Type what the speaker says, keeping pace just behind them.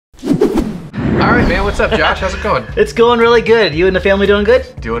All right, man, what's up, Josh? How's it going? It's going really good. You and the family doing good?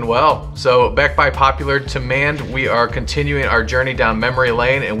 Doing well. So back by popular demand, we are continuing our journey down memory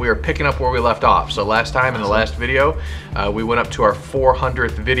lane, and we are picking up where we left off. So last time in the last video, we went up to our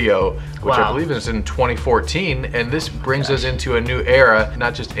 400th video, which I believe is in 2014, and this brings us into a new era.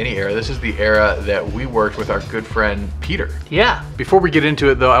 Not just any era, this is the era that we worked with our good friend Peter. Yeah. Before we get into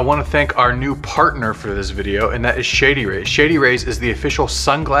it though, I want to thank our new partner for this video, and that is Shady Rays. Shady Rays is the official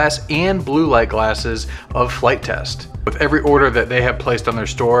sunglass and blue light glasses of Flite Test. With every order that they have placed on their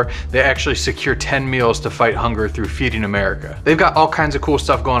store, they actually secure 10 meals to fight hunger through Feeding America. They've got all kinds of cool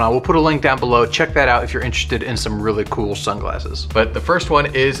stuff going on. We'll put a link down below. Check that out if you're interested in some really cool sunglasses. But the first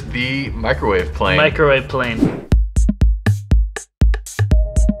one is the microwave plane. Microwave plane.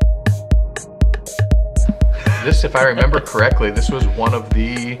 This, if I remember correctly, this was one of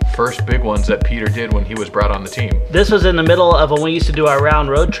the first big ones that Peter did when he was brought on the team. This was in the middle of when we used to do our round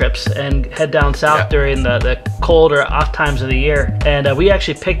road trips and head down south during the cold or off times of the year. And we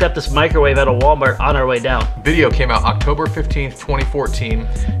actually picked up this microwave at a Walmart on our way down. Video came out October 15th, 2014.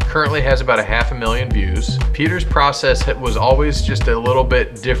 Currently has about 500,000 views. Peter's process was always just a little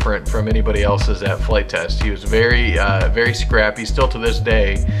bit different from anybody else's at Flite Test. He was very, very scrappy, still to this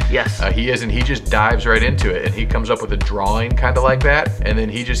day. Yes. He is, and he just dives right into it. And he comes up with a drawing kind of like that, and then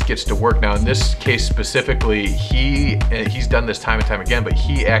he just gets to work. Now in this case specifically, he's done this time and time again, but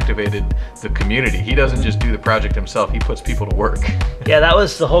he activated the community. He doesn't just do the project himself, he puts people to work. Yeah, that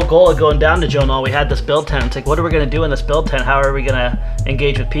was the whole goal of going down to Jonal. We had this build tent. It's like, what are we gonna do in this build tent? How are we gonna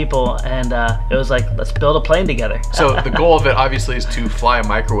engage with people? And it was like, let's build a plane together. So the goal of it obviously is to fly a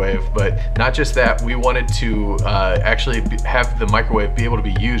microwave, but not just that, we wanted to actually have the microwave be able to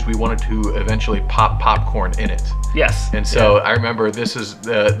be used. We wanted to eventually pop popcorn in it. Yes. And so I remember this is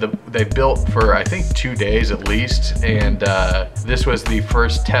they built for I think 2 days at least, and this was the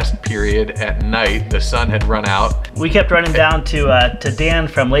first test period at night. The sun had run out. We kept running down to Dan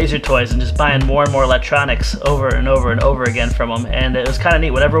from Laser Toys and just buying more and more electronics over and over and over again from him. And it was kind of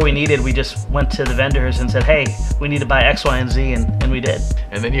neat. Whatever we needed, we just went to the vendors and said, hey, we need to buy X, Y, and Z, and we did.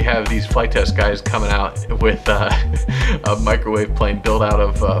 And then you have these Flite Test guys coming out with a microwave plane built out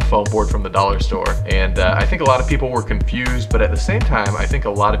of foam board from the dollar store. And I think a lot of people were confused, but at the same time, I think a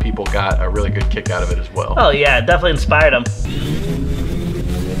lot of people got a really good kick out of it as well. Oh yeah, it definitely inspired them.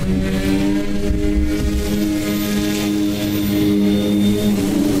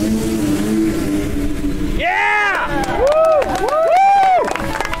 Yeah! Woo! Woo!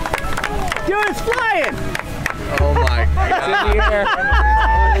 Dude, it's flying! Oh my god. It's in the air.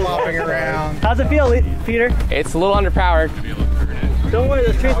 Flopping around. How's it feel, Peter? It's a little underpowered. Don't worry,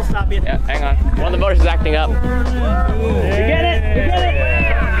 those trees will stop you. Yeah, hang on. One of the motors is acting up. We get it! We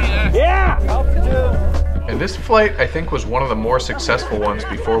get it! Yeah! And this flight, I think, was one of the more successful ones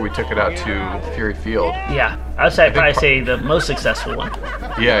before we took it out to Fury Field. Yeah, I'd probably say the most successful one.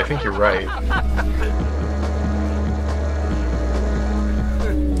 Yeah, I think you're right.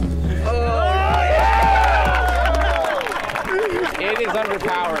 It is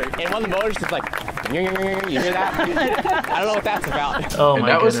underpowered. And one of the motors is like, you hear that? I don't know what that's about. Oh and my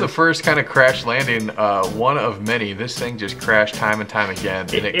that goodness. was the first kind of crash landing, one of many. This thing just crashed time and time again,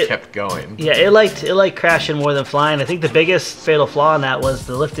 and it kept going. Yeah, it liked crashing more than flying. I think the biggest fatal flaw in that was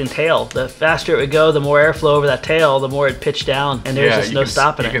the lifting tail. The faster it would go, the more airflow over that tail, the more it pitched down, and there's just no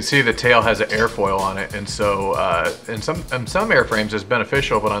stopping it. You can see the tail has an airfoil on it, and so in some airframes it's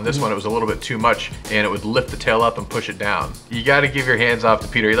beneficial, but on this one it was a little bit too much, and it would lift the tail up and push it down. You got to give your hands off to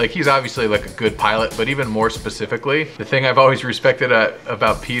Peter. Like, he's obviously like a good pilot, but even more specifically, the thing I've always respected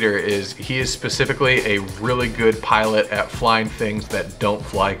about Peter is he is specifically a really good pilot at flying things that don't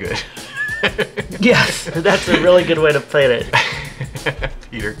fly good. Yes, that's a really good way to play it.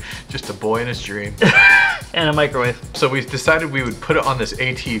 Peter, just a boy in his dream. And a microwave. So we decided we would put it on this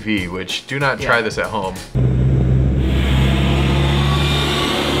ATV, which do not try this at home.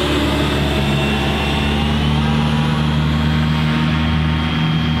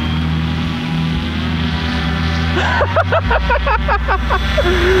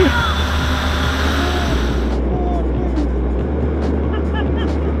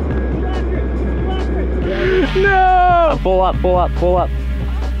 No! Pull up, pull up, pull up.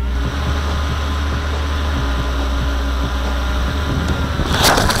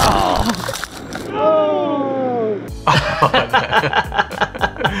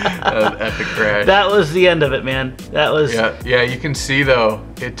 That was an epic crash. That was the end of it, man. That was... Yeah, you can see though,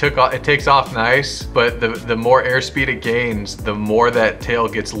 it takes off nice, but the more airspeed it gains, the more that tail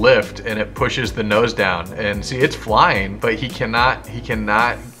gets lift and it pushes the nose down. And see, it's flying, but he cannot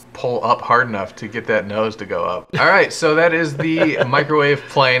pull up hard enough to get that nose to go up. All right, so that is the microwave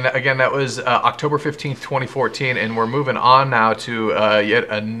plane. Again, that was October 15th, 2014, and we're moving on now to yet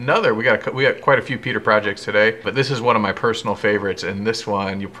another. We got quite a few Peter projects today, but this is one of my personal favorites, and this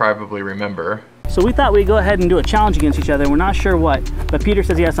one you probably remember. So we thought we'd go ahead and do a challenge against each other. We're not sure what, but Peter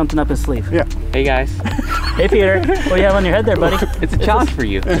says he has something up his sleeve. Yeah. Hey guys. Hey Peter, what do you have on your head there, buddy? It's a challenge for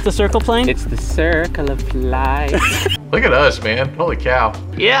you. It's the circle plane? It's the circle of life. Look at us, man. Holy cow.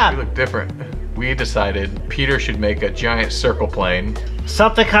 Yeah. We look different. We decided Peter should make a giant circle plane.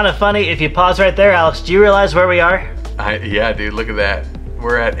 Something kind of funny, if you pause right there, Alex, do you realize where we are? Yeah, dude, look at that.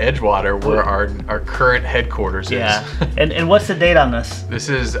 We're at Edgewater, where our current headquarters is. Yeah. And what's the date on this? This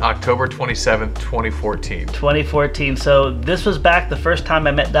is October 27th, 2014. 2014. So this was back the first time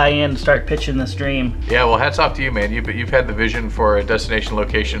I met Diane to start pitching this dream. Yeah, well, hats off to you, man. You've had the vision for a destination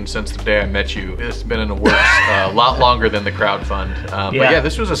location since the day I met you. It's been in the works a lot longer than the crowd fund. But yeah,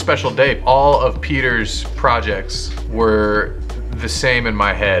 this was a special day. All of Peter's projects were the same in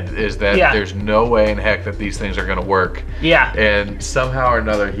my head, is that there's no way in heck that these things are gonna work. Yeah. And somehow or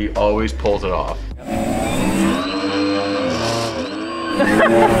another, he always pulls it off. Oh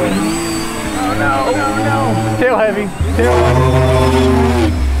no. Tail heavy. Tail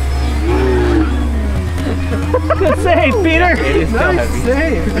heavy. Good save, Peter. It is still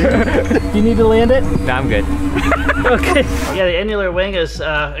heavy. You need to land it? No, I'm good. Okay. Yeah, the annular wing is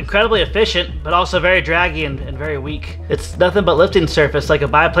incredibly efficient, but also very draggy and very weak. It's nothing but lifting surface, like a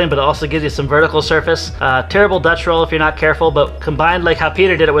biplane, but it also gives you some vertical surface. Terrible Dutch roll if you're not careful, but combined like how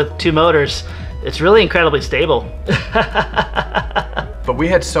Peter did it with 2 motors, it's really incredibly stable. But we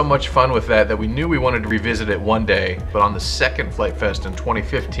had so much fun with that we knew we wanted to revisit it one day. But on the second Flite Fest in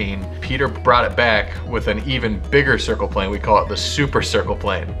 2015, Peter brought it back with an even bigger circle plane. We call it the Super Circle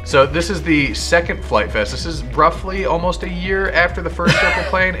Plane. So this is the second Flite Fest. This is roughly almost a year after the first circle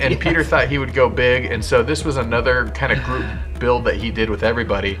plane, and Peter thought he would go big, and so this was another kind of group build that he did with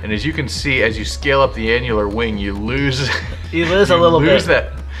everybody. And as you can see, as you scale up the annular wing, you lose You lose a little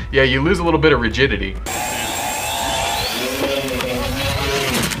bit. Yeah, you lose a little bit of rigidity.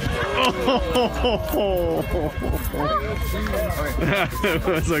 That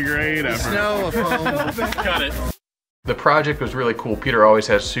was a great effort. Got it. The project was really cool. Peter always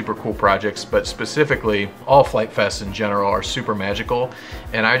has super cool projects, but specifically, all Flite Fests in general are super magical.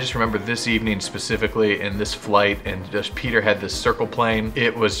 And I just remember this evening specifically in this flight, and just Peter had this circle plane.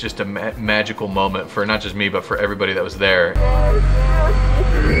 It was just a magical moment for not just me, but for everybody that was there.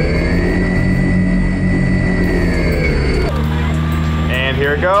 And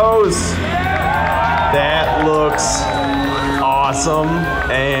here it goes. That looks awesome,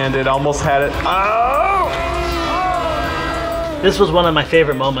 and it almost had it. Oh! This was one of my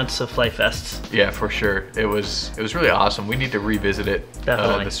favorite moments of Flite Fests. Yeah, for sure. It was really awesome. We need to revisit it.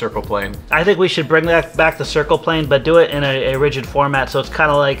 Definitely. The circle plane. I think we should bring back the circle plane, but do it in a rigid format, so it's kind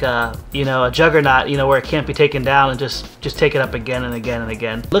of like a juggernaut, where it can't be taken down, and just take it up again and again and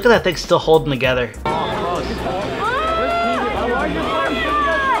again. Look at that thing still holding together.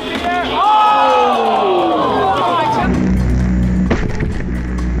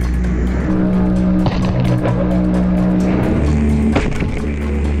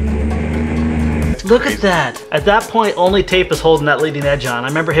 Look at that. At that point, only tape is holding that leading edge on. I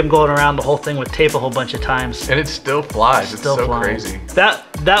remember him going around the whole thing with tape a whole bunch of times. And it still flies. It's so crazy. That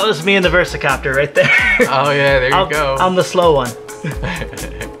was me in the Versacopter right there. Oh yeah, there you go. I'm the slow one.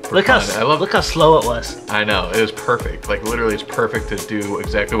 Look how slow it was. I know, it was perfect. Like literally, it's perfect to do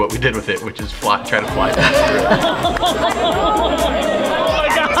exactly what we did with it, which is try to fly down through.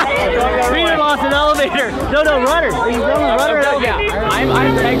 Peter lost an elevator. No, rudder. Are you going the rudder? Yeah,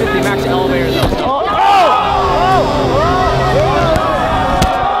 I'm pegged at the max elevator though.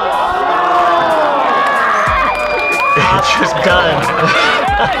 It's just done.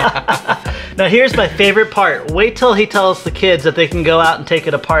 Now here's my favorite part. Wait till he tells the kids that they can go out and take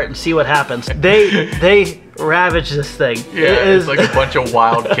it apart and see what happens. They ravage this thing. Yeah, it's like a bunch of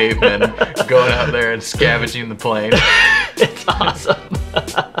wild cavemen going out there and scavenging the plane. It's awesome.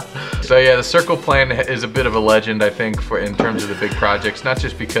 So yeah, the circle plane is a bit of a legend, I think, in terms of the big projects, not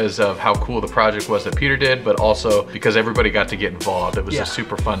just because of how cool the project was that Peter did, but also because everybody got to get involved. It was a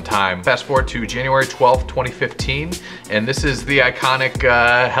super fun time. Fast forward to January 12th, 2015, and this is the iconic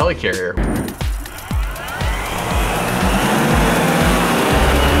HELIGARRIER.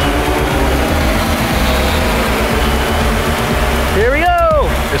 Here we go.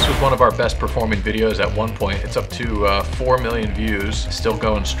 This was one of our best performing videos at one point. It's up to 4 million views, still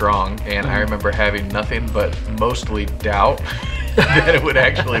going strong. And I remember having nothing but mostly doubt that it would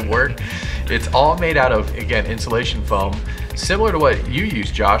actually work. It's all made out of, again, insulation foam, similar to what you use,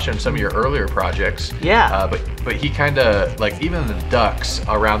 Josh, in some of your earlier projects. Yeah. But he kind of, like, even the ducts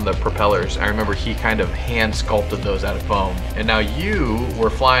around the propellers, I remember he kind of hand sculpted those out of foam. And now you were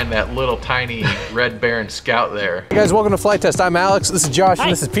flying that little tiny Red Baron Scout there. Hey guys, welcome to Flite Test. I'm Alex, this is Josh,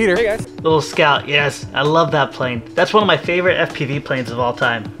 and this is Peter. Hey guys. Little Scout, yes. I love that plane. That's one of my favorite FPV planes of all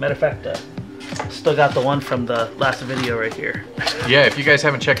time. Matter of fact, still got the one from the last video right here. Yeah, if you guys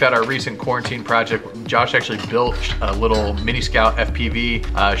haven't checked out our recent quarantine project, Josh actually built a little mini Scout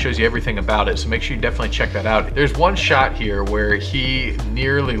FPV, shows you everything about it, so make sure you definitely check that out. There's one shot here where he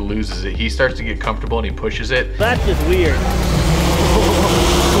nearly loses it. He starts to get comfortable and he pushes it. That's just weird.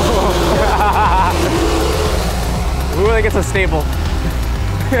 Ooh, that gets so stable.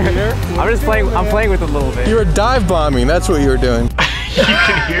 I'm playing with it a little bit. You were dive bombing, that's what you were doing.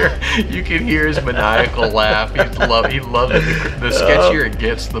 you can hear his maniacal laugh. He loves it. The sketchier it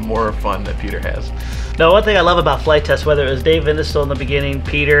gets, the more fun that Peter has. No, one thing I love about Flite Test, whether it was Dave Vindestel in the beginning,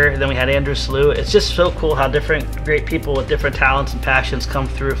 Peter, then we had Andrew Slew, it's just so cool how different great people with different talents and passions come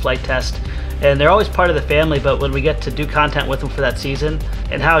through Flite Test. And they're always part of the family, but when we get to do content with them for that season,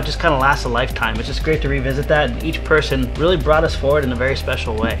 and how it just kind of lasts a lifetime, it's just great to revisit that. And each person really brought us forward in a very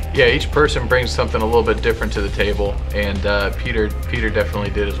special way. Yeah, each person brings something a little bit different to the table, and Peter definitely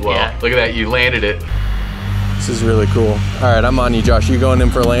did as well. Yeah. Look at that, you landed it. This is really cool. All right, I'm on you, Josh. You going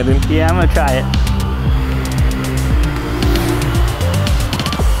in for a landing? Yeah, I'm gonna try it.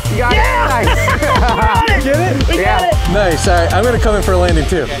 You got it. Nice. Get it? We got it. Nice. All right, I'm gonna come in for a landing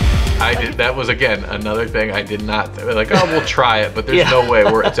too. I did. That was again another thing I did not like. Oh, we'll try it, but there's no way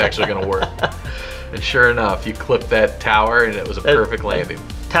it's actually gonna work. And sure enough, you clipped that tower, and it was a perfect landing.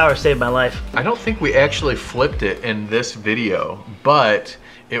 Tower saved my life. I don't think we actually flipped it in this video, but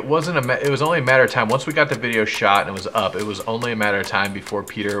it wasn't it was only a matter of time. Once we got the video shot and it was up, it was only a matter of time before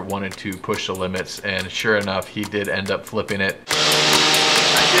Peter wanted to push the limits, and sure enough, he did end up flipping it.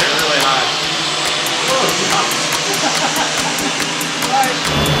 I did it really high.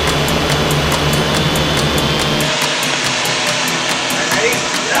 Ready?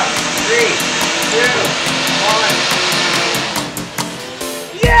 Yeah. 3, 2, 1.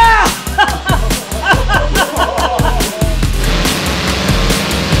 Yeah!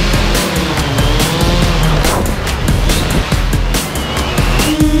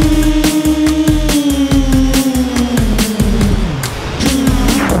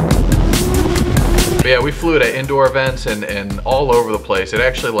 Yeah, we flew it at indoor events and all over the place. It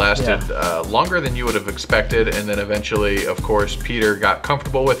actually lasted longer than you would have expected, and then eventually, of course, Peter got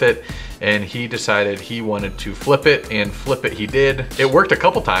comfortable with it and he decided he wanted to flip it, and flip it he did. It worked a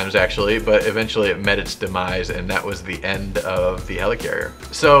couple times actually, but eventually it met its demise, and that was the end of the Helicarrier.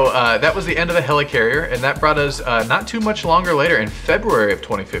 So that was the end of the Helicarrier, and that brought us not too much longer later, in February of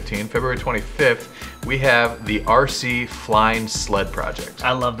 2015, February 25th, we have the RC Flying Sled project.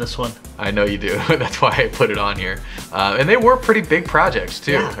 I love this one. I know you do. That's why I put it on here. And they were pretty big projects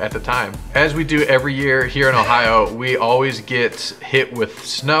too at the time. As we do every year here in Ohio, we always get hit with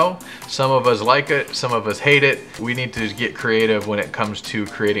snow. Some of us like it, some of us hate it. We need to get creative when it comes to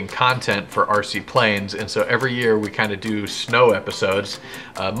creating content for RC planes. And so every year we kind of do snow episodes,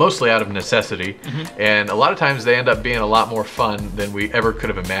 mostly out of necessity. And a lot of times they end up being a lot more fun than we ever could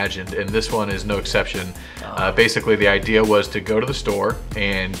have imagined. And this one is no exception. Basically the idea was to go to the store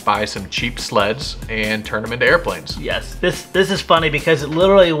and buy some cheap sleds and turn them into airplanes. Yes, this is funny because it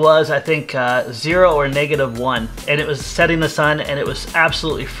literally was, I think, 0 or -1, and it was setting the sun, and it was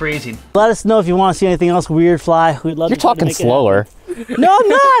absolutely freezing. Let us know if you want to see anything else weird fly. We'd love. You're talking slower. No, I'm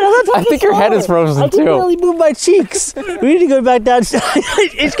not. I'm not talking I think your head is frozen I too. can barely move my cheeks. We need to go back down.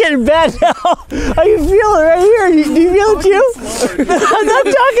 It's getting bad now. I can feel it right here. Do you feel it too? I'm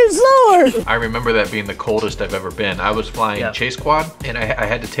talking slower. I remember that being the coldest I've ever been. I was flying chase quad, and I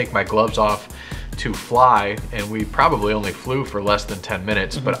had to take my gloves off to fly, and we probably only flew for less than 10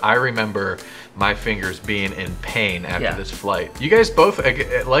 minutes, but I remember my fingers being in pain after this flight. You guys both,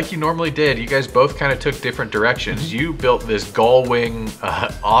 like you normally did, you guys both kind of took different directions. You built this gull wing,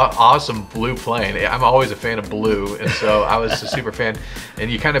 awesome blue plane. I'm always a fan of blue, and so I was a super fan.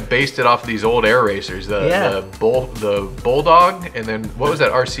 And you kind of based it off these old air racers, the Bulldog, and then what was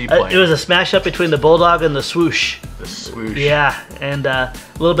that RC plane? It was a smash up between the Bulldog and the Swoosh. The Swoosh. Yeah, and a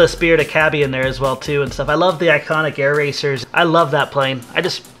little bit of Spirit of Cabby in there as well too and stuff. I love the iconic air racers. I love that plane.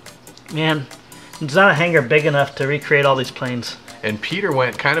 Man, there's not a hangar big enough to recreate all these planes. And Peter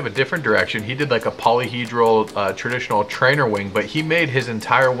went kind of a different direction. He did like a polyhedral traditional trainer wing, but he made his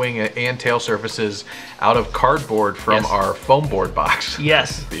entire wing and tail surfaces out of cardboard from our foam board box.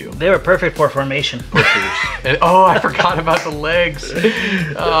 Yes, they were perfect for formation. And, oh, I forgot about the legs.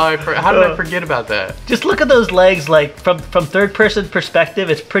 Oh, how did I forget about that? Just look at those legs, like from third person perspective,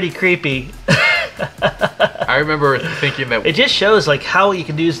 it's pretty creepy. I remember thinking that it just shows like how you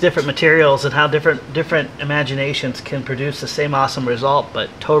can use different materials and how different imaginations can produce the same awesome result, but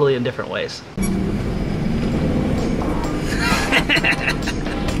totally in different ways.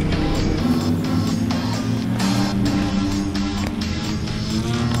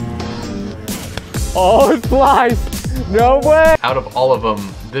 Oh, it flies! No way! Out of all of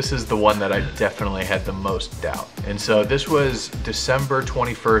them, this is the one that I definitely had the most doubt. And so this was December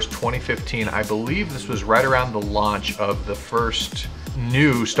 21st, 2015. I believe this was right around the launch of the first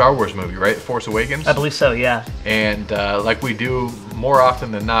new Star Wars movie, right? Force Awakens? I believe so, yeah. And like we do more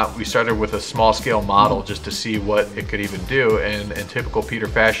often than not, we started with a small scale model just to see what it could even do. And in typical Peter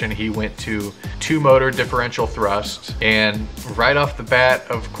fashion, he went to 2-motor differential thrust. And right off the bat,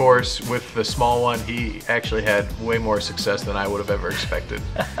 of course, with the small one, he actually had way more success than I would have ever expected.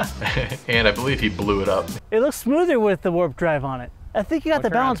 And I believe he blew it up. It looks smoother with the warp drive on it. I think you got the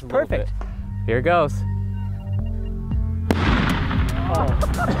balance perfect. Here it goes. Oh.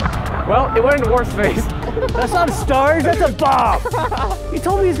 Well, it went into warp space. That's not stars, that's a bomb. He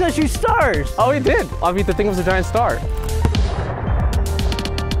told me he's gonna shoot stars. Oh, he did. I mean, the thing was a giant star.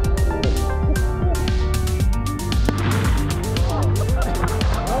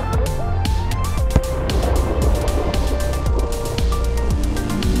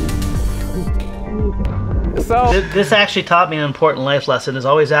 So this actually taught me an important life lesson, is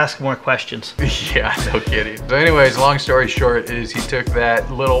always ask more questions. Yeah, no kidding. So anyways, long story short is he took that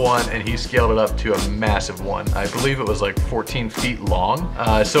little one and he scaled it up to a massive one. I believe it was like 14 feet long.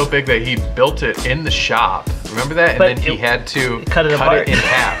 So big that he built it in the shop. Remember that? And but then he had to cut it in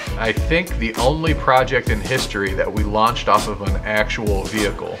half. I think the only project in history that we launched off of an actual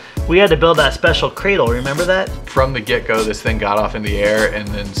vehicle. We had to build that special cradle, remember that? From the get-go, this thing got off in the air, and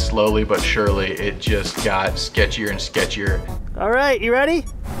then slowly but surely, it just got sketchier and sketchier. All right, you ready?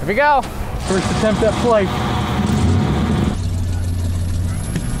 here we go. First attempt at flight.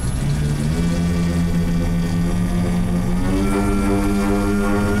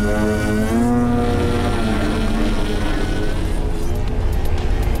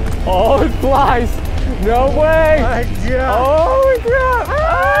 Oh, it flies! No way! Oh my god!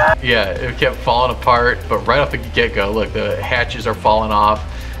 Ah! Yeah, it kept falling apart, but right off the get-go, look, the hatches are falling off,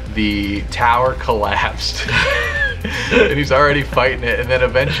 the tower collapsed, and he's already fighting it, and then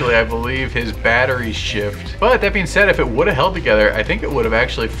eventually I believe his batteries shift. But that being said, if it would have held together, I think it would have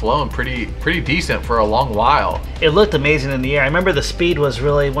actually flown pretty decent for a long while. It looked amazing in the air. I remember the speed was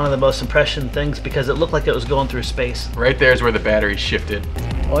really one of the most impressive things because it looked like it was going through space. Right there's where the batteries shifted.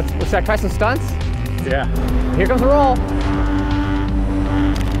 Well, should I try some stunts? Yeah. Here comes the roll.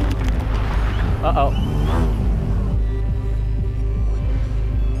 Uh-oh.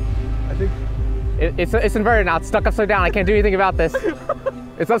 I think It's inverted now. It's stuck upside down. I can't do anything about this.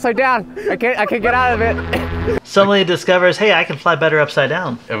 It's upside down. I can't get out of it. Suddenly discovers, hey, I can fly better upside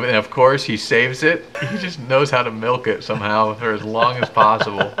down. And of course, he saves it. He just knows how to milk it somehow for as long as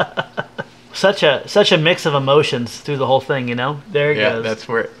possible. Such a mix of emotions through the whole thing, you know? There it goes.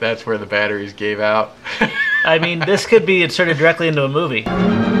 Yeah, that's where the batteries gave out. I mean, this could be inserted directly into a movie.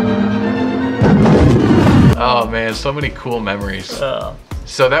 Oh man, so many cool memories.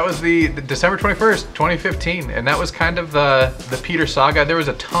 So that was the December 21st, 2015, and that was kind of the Peter saga. There was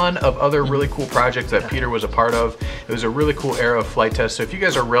a ton of other really cool projects that Peter was a part of. It was a really cool era of Flite Test. So if you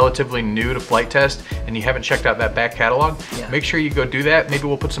guys are relatively new to Flite Test and you haven't checked out that back catalog, make sure you go do that. Maybe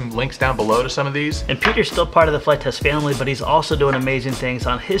we'll put some links down below to some of these. And Peter's still part of the Flite Test family, but he's also doing amazing things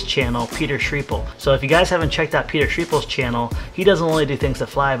on his channel, Peter Sripol. So if you guys haven't checked out Peter Sripol's channel, he doesn't only do things that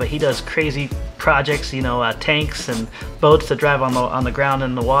fly, but he does crazy projects, you know, tanks and boats that drive on the ground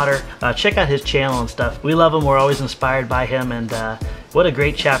and the water. Check out his channel and stuff. We love him. We're always inspired by him, and what a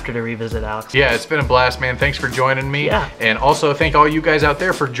great chapter to revisit, Alex. Yeah, it's been a blast, man. Thanks for joining me. Yeah. And also thank all you guys out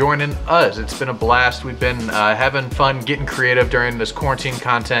there for joining us. It's been a blast. We've been having fun, getting creative during this quarantine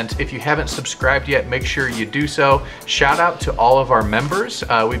content. If you haven't subscribed yet, make sure you do so. Shout out to all of our members.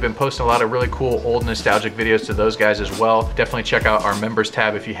 We've been posting a lot of really cool old nostalgic videos to those guys as well. Definitely check out our members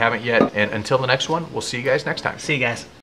tab if you haven't yet. And until the next one, we'll see you guys next time. See you guys.